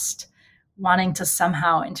past, wanting to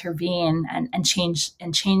somehow intervene and change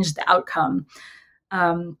the outcome.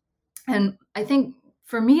 And I think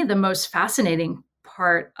for me, the most fascinating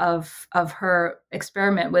part of her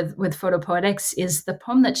experiment with photopoetics is the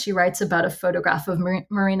poem that she writes about a photograph of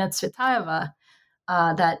Marina Tsvetaeva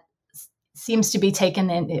that seems to be taken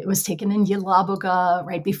in. It was taken in Yelabuga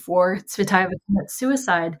right before Tsvetaeva commits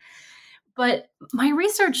suicide. But my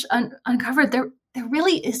research uncovered there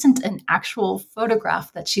really isn't an actual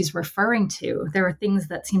photograph that she's referring to. There are things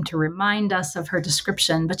that seem to remind us of her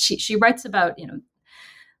description, but she writes about,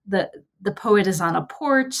 the poet is on a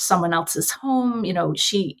porch, someone else's home.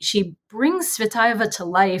 She brings Tsvetaeva to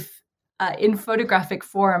life in photographic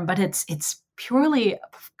form, but it's purely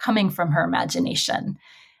coming from her imagination.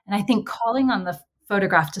 And I think calling on the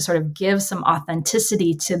photograph to sort of give some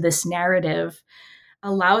authenticity to this narrative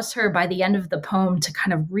allows her, by the end of the poem, to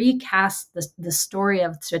kind of recast the story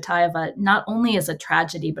of Tsvetaeva not only as a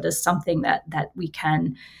tragedy, but as something that we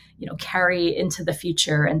can, carry into the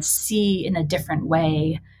future and see in a different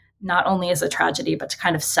way, not only as a tragedy, but to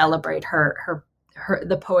kind of celebrate her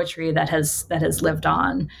the poetry that has lived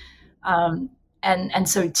on. And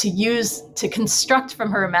so to construct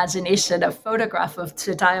from her imagination a photograph of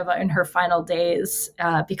Tsvetaeva in her final days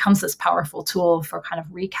becomes this powerful tool for kind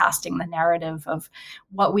of recasting the narrative of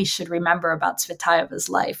what we should remember about Tsvetaeva's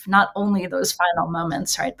life. Not only those final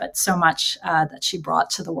moments, right, but so much that she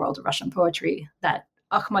brought to the world of Russian poetry that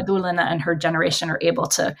Akhmadulina and her generation are able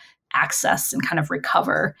to access and kind of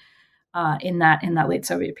recover in that late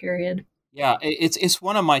Soviet period. Yeah, it's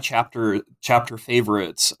one of my chapter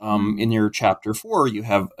favorites. In your chapter 4, you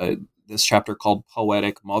have this chapter called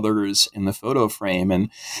 "Poetic Mothers" in the photo frame, and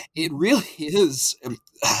it really is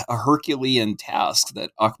a Herculean task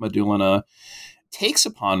that Akhmadulina takes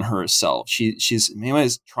upon herself. She's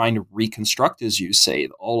trying to reconstruct, as you say,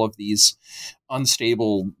 all of these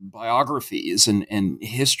unstable biographies and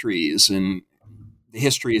histories and the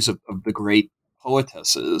histories of the great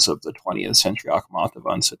poetesses of the 20th century,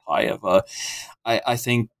 Akhmatova and Tsvetaeva. I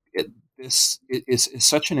think this is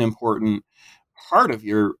such an important part of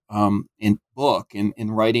your book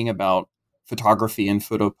in writing about photography and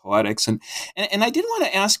photopoetics. And I did want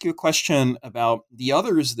to ask you a question about the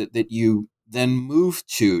others that you then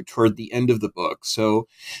moved to toward the end of the book. So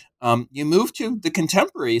you moved to the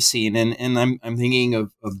contemporary scene, and I'm thinking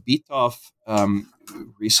of Bitov,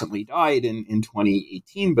 who recently died in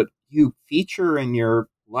 2018, but you feature in your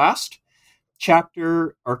last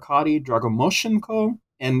chapter Arkady Dragomoshenko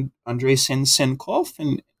and Andrei Sensenkov.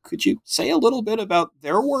 And could you say a little bit about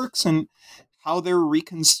their works and how they're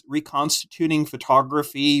reconstituting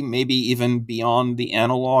photography, maybe even beyond the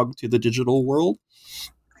analog to the digital world?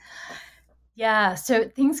 Yeah, so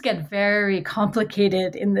things get very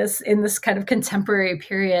complicated in this kind of contemporary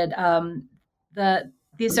period.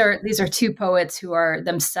 These are two poets who are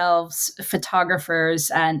themselves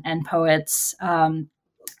photographers and poets, and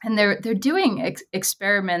they're doing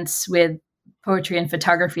experiments with poetry and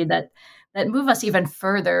photography that move us even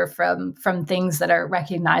further from things that are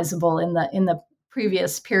recognizable in the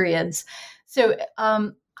previous periods. So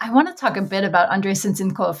I want to talk a bit about Andrei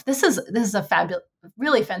Sensenkov. This is a fabulous,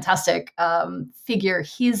 really fantastic figure.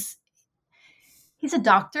 He's a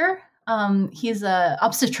doctor. He's a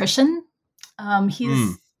obstetrician.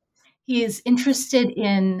 He's interested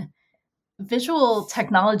in visual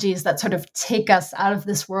technologies that sort of take us out of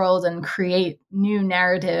this world and create new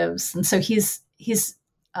narratives. And so there's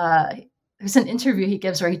an interview he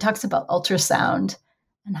gives where he talks about ultrasound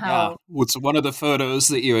and how it's one of the photos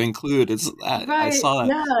that you include. I saw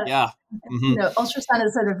that. Yeah. Mm-hmm. Ultrasound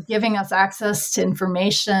is sort of giving us access to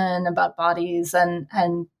information about bodies and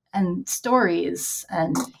stories.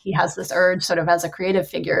 And he has this urge sort of as a creative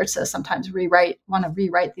figure to sometimes want to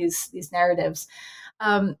rewrite these narratives.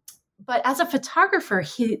 But as a photographer,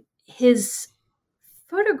 his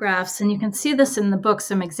photographs, and you can see this in the book,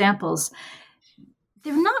 some examples,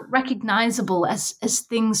 they're not recognizable as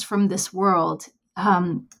things from this world.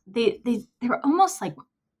 They're almost like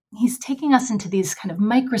he's taking us into these kind of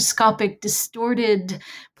microscopic, distorted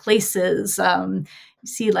places. You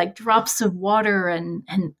see like drops of water and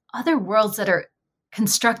other worlds that are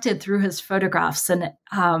constructed through his photographs. And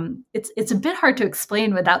it's a bit hard to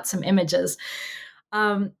explain without some images.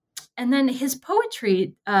 And then his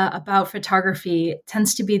poetry about photography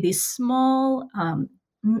tends to be these small,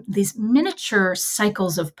 these miniature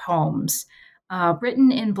cycles of poems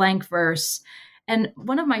written in blank verse. And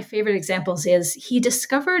one of my favorite examples is he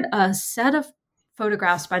discovered a set of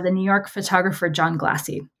photographs by the New York photographer John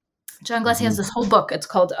Glassy. John Glassy has this whole book. It's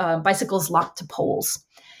called Bicycles Locked to Poles.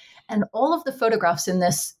 And all of the photographs in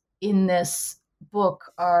this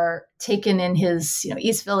book are taken in his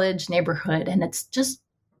East Village neighborhood. And it's just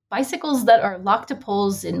bicycles that are locked to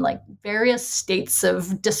poles in like various states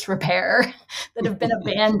of disrepair that have been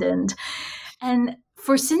abandoned. And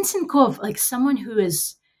for Sensenkov, like someone who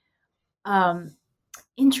is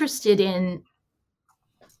interested in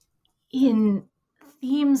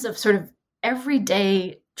themes of sort of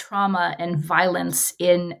everyday trauma and violence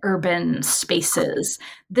in urban spaces.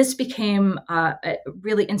 This became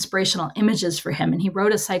really inspirational images for him, and he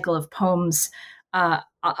wrote a cycle of poems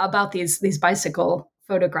about these bicycle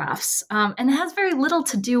photographs. And it has very little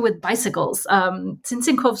to do with bicycles.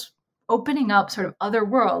 Sinsinkov's opening up sort of other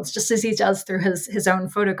worlds, just as he does through his own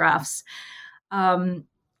photographs. And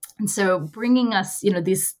so bringing us,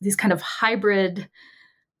 these kind of hybrid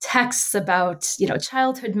texts about,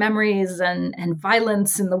 childhood memories and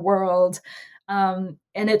violence in the world. And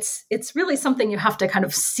it's really something you have to kind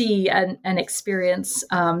of see and experience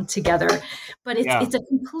together. But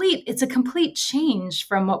it's a complete change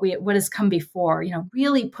from what has come before.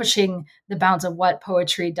 Really pushing the bounds of what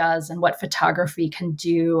poetry does and what photography can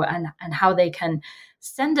do, and how they can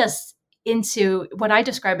send us into what I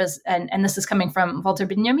describe as, and this is coming from Walter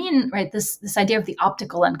Benjamin, right? This idea of the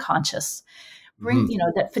optical unconscious.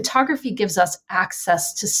 That photography gives us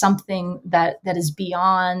access to something that is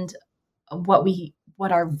beyond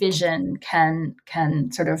what our vision can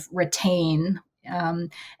sort of retain.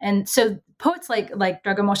 And so poets like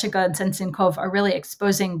Dragomoshika and Sensinkov are really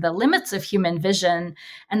exposing the limits of human vision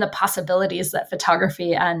and the possibilities that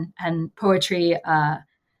photography and poetry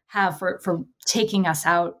have for taking us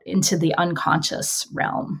out into the unconscious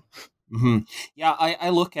realm. Mm-hmm. Yeah, I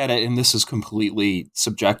look at it, and this is completely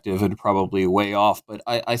subjective and probably way off, but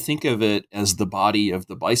I think of it as the body of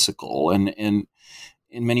the bicycle. And in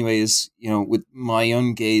many ways, with my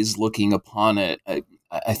own gaze looking upon it,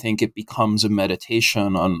 I think it becomes a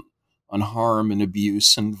meditation on harm and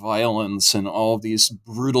abuse and violence and all these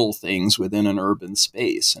brutal things within an urban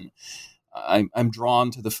space. And I'm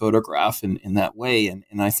drawn to the photograph in that way,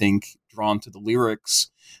 and I think drawn to the lyrics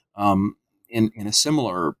in a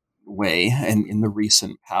similar way. And in the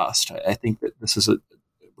recent past, I think that this is a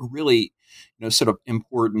really sort of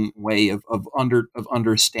important way of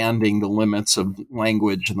understanding the limits of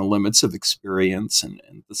language and the limits of experience and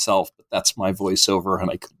the self. But that's my voiceover, and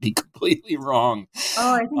I could be completely wrong.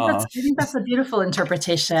 Oh, I think that's a beautiful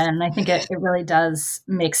interpretation. I think it really does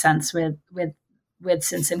make sense with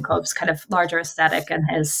Sinsinkov's kind of larger aesthetic and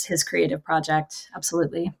his creative project.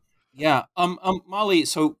 Absolutely. Yeah. Molly,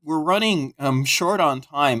 so we're running short on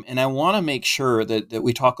time, and I want to make sure that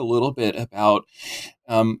we talk a little bit about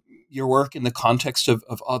your work in the context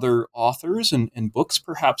of other authors and books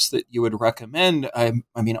perhaps that you would recommend. I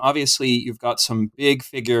mean, obviously you've got some big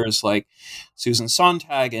figures like Susan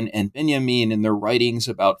Sontag and Benjamin and their writings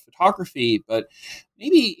about photography, but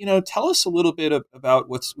maybe, tell us a little bit about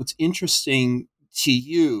what's interesting to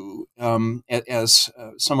you as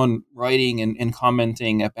someone writing and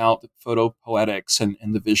commenting about the photo-poetics and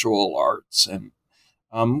the visual arts. And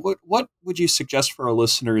what would you suggest for our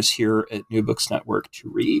listeners here at New Books Network to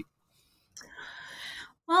read?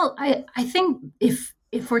 Well, I think if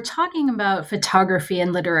we're talking about photography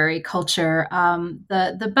and literary culture,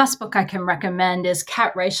 the best book I can recommend is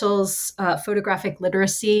Kat Reichel's Photographic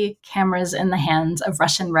Literacy: Cameras in the Hands of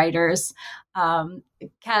Russian Writers.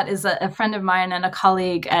 Kat is a friend of mine and a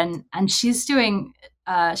colleague, and she's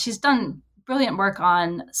done brilliant work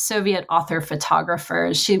on Soviet author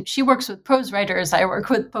photographers. She works with prose writers. I work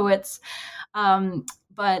with poets.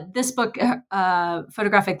 But this book,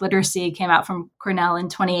 Photographic Literacy, came out from Cornell in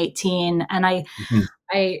 2018, and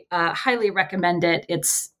I highly recommend it.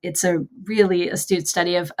 It's a really astute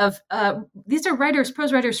study of these are writers,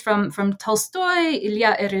 prose writers from Tolstoy,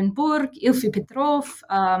 Ilya Ehrenburg, Ilfi Petrov,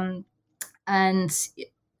 and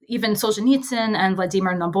even Solzhenitsyn and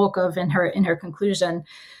Vladimir Nabokov in her conclusion,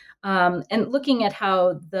 and looking at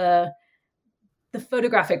how the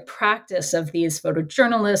photographic practice of these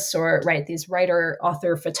photojournalists or these writer,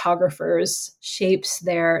 author, photographers shapes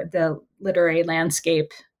the literary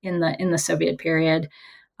landscape in the Soviet period.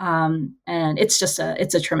 And it's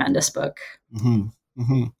a tremendous book. Mm-hmm.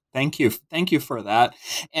 Mm-hmm. Thank you for that.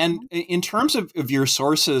 And in terms of your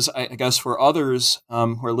sources, I guess for others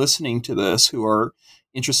who are listening to this, who are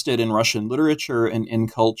interested in Russian literature and in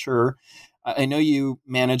culture, I know you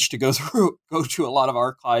managed to go to a lot of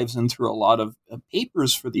archives and through a lot of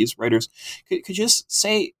papers for these writers. Could you just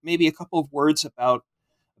say maybe a couple of words about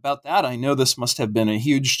that? I know this must have been a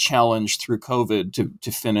huge challenge through COVID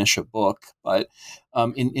to finish a book, but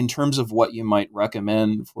in terms of what you might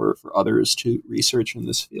recommend for others to research in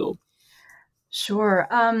this field. Sure.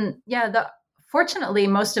 Fortunately,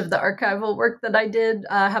 most of the archival work that I did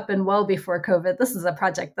happened well before COVID. This is a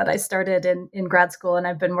project that I started in grad school and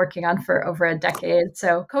I've been working on for over a decade.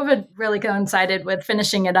 So COVID really coincided with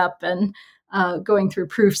finishing it up and going through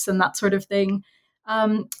proofs and that sort of thing.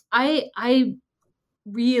 I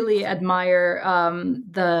really admire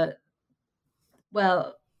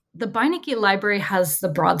the Beinecke Library has the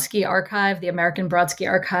Brodsky Archive, the American Brodsky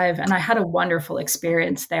Archive, and I had a wonderful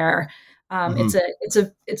experience there. Mm-hmm.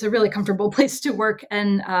 It's a really comfortable place to work,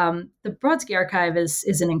 and the Brodsky Archive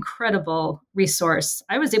is an incredible resource.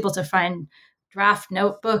 I was able to find draft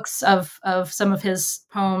notebooks of some of his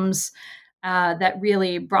poems that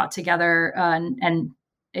really brought together and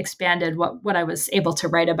expanded what I was able to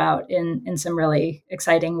write about in some really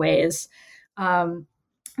exciting ways.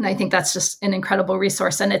 And I think that's just an incredible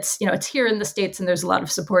resource. And it's here in the States, and there's a lot of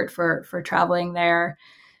support for traveling there.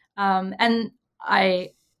 And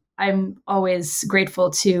I'm always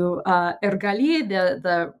grateful to Ergali,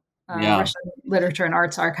 the Yeah. Russian Literature and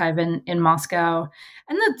Arts Archive in Moscow,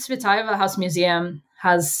 and the Tsvetaeva House Museum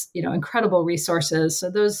has incredible resources. So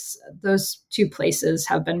those two places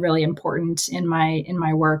have been really important in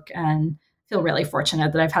my work, and feel really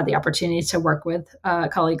fortunate that I've had the opportunity to work with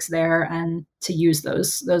colleagues there and to use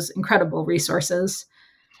those incredible resources.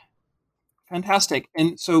 Fantastic.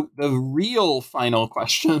 And so the real final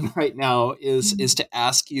question right now is to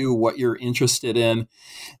ask you what you're interested in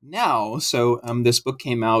now. So this book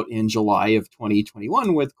came out in July of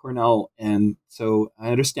 2021 with Cornell. And so I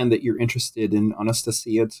understand that you're interested in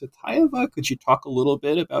Anastasia Tsvetaeva. Could you talk a little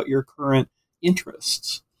bit about your current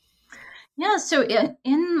interests? Yeah, so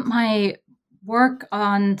in my work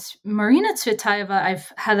on Marina Tsvetaeva,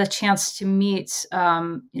 I've had a chance to meet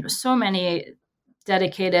so many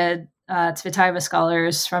dedicated Tsvetaeva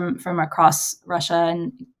scholars from across Russia,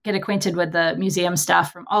 and get acquainted with the museum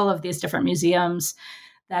staff from all of these different museums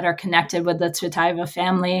that are connected with the Tsvetaeva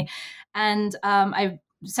family. And I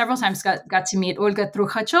several times got to meet Olga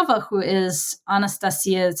Trukhacheva, who is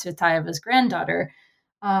Anastasia Tsvetaeva's granddaughter.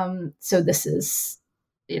 So this is,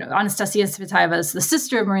 Anastasia Tsvetaeva is the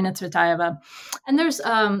sister of Marina Tsvetaeva. And there's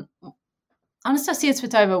Anastasia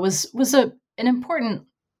Tsvetaeva was an important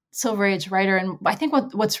Silver Age writer, and I think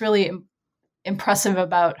what's really impressive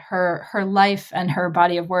about her life and her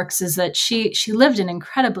body of works is that she lived an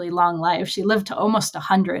incredibly long life. She lived to almost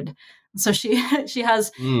 100. So she has had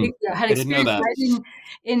I didn't know experience that. writing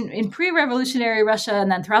in pre-revolutionary Russia,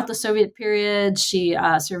 and then throughout the Soviet period. She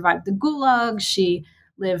survived the Gulag. She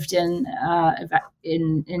lived in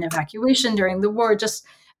evacuation during the war. Just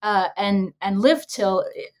and lived till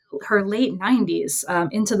her late 90s,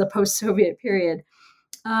 into the post-Soviet period.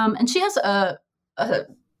 And she has a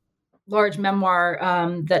large memoir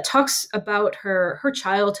that talks about her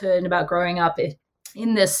childhood and about growing up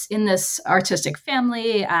in this artistic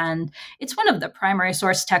family, and it's one of the primary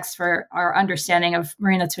source texts for our understanding of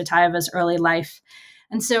Marina Tsvetaeva's early life.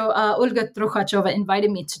 And so Olga Trukhacheva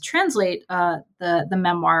invited me to translate the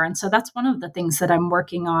memoir, and so that's one of the things that I'm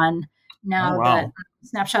working on Oh, now that wow.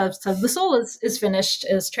 Snapshots of the Soul is finished,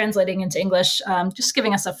 is translating into English, just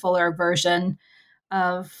giving us a fuller version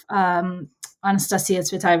of Anastasia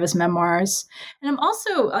Tsvetaeva's memoirs. And I'm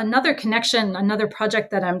also, another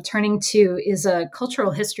project that I'm turning to is a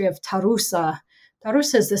cultural history of Tarusa.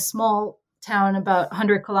 Tarusa is this small town about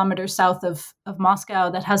 100 kilometers south of Moscow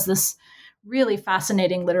that has this really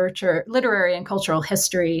fascinating literary and cultural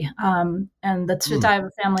history. And the Tsvetaeva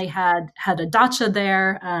family had a dacha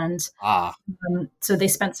there, and Ah, so they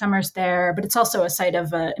spent summers there. But it's also a site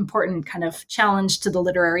of an important kind of challenge to the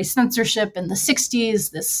literary censorship in the 60s,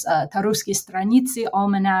 this Taruski Straniцы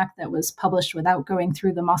almanac that was published without going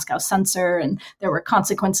through the Moscow censor. And there were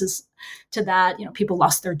consequences to that. People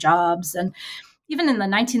lost their jobs. And even in the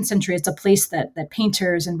 19th century, it's a place that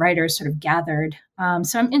painters and writers sort of gathered.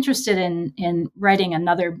 So I'm interested in writing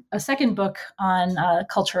a second book on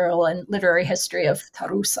cultural and literary history of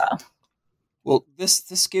Tarusa. well,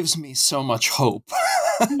 this gives me so much hope.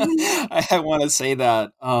 I want to say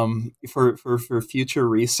that for future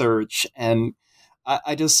research, and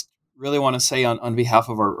I just really want to say on behalf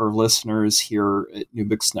of our listeners here at New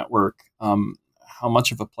Books Network, how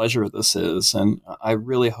much of a pleasure this is, and I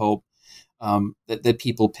really hope that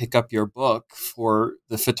people pick up your book for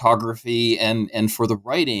the photography and for the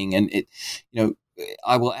writing. And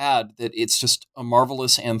I will add that it's just a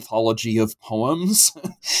marvelous anthology of poems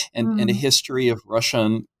and a history of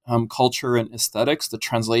Russian culture and aesthetics. The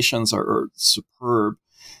translations are superb.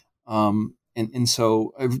 And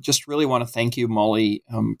so I just really want to thank you, Molly,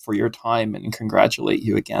 for your time and congratulate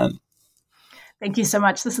you again. Thank you so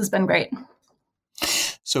much. This has been great.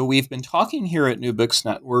 So we've been talking here at New Books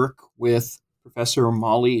Network with Professor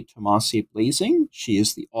Molly Thomasy Blasing. She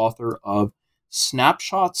is the author of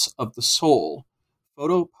Snapshots of the Soul,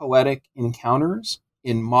 Photo-Poetic Encounters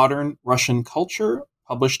in Modern Russian Culture,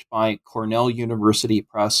 published by Cornell University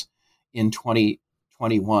Press in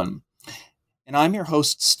 2021. And I'm your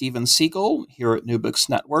host, Stephen Siegel, here at New Books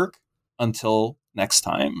Network. Until next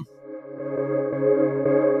time.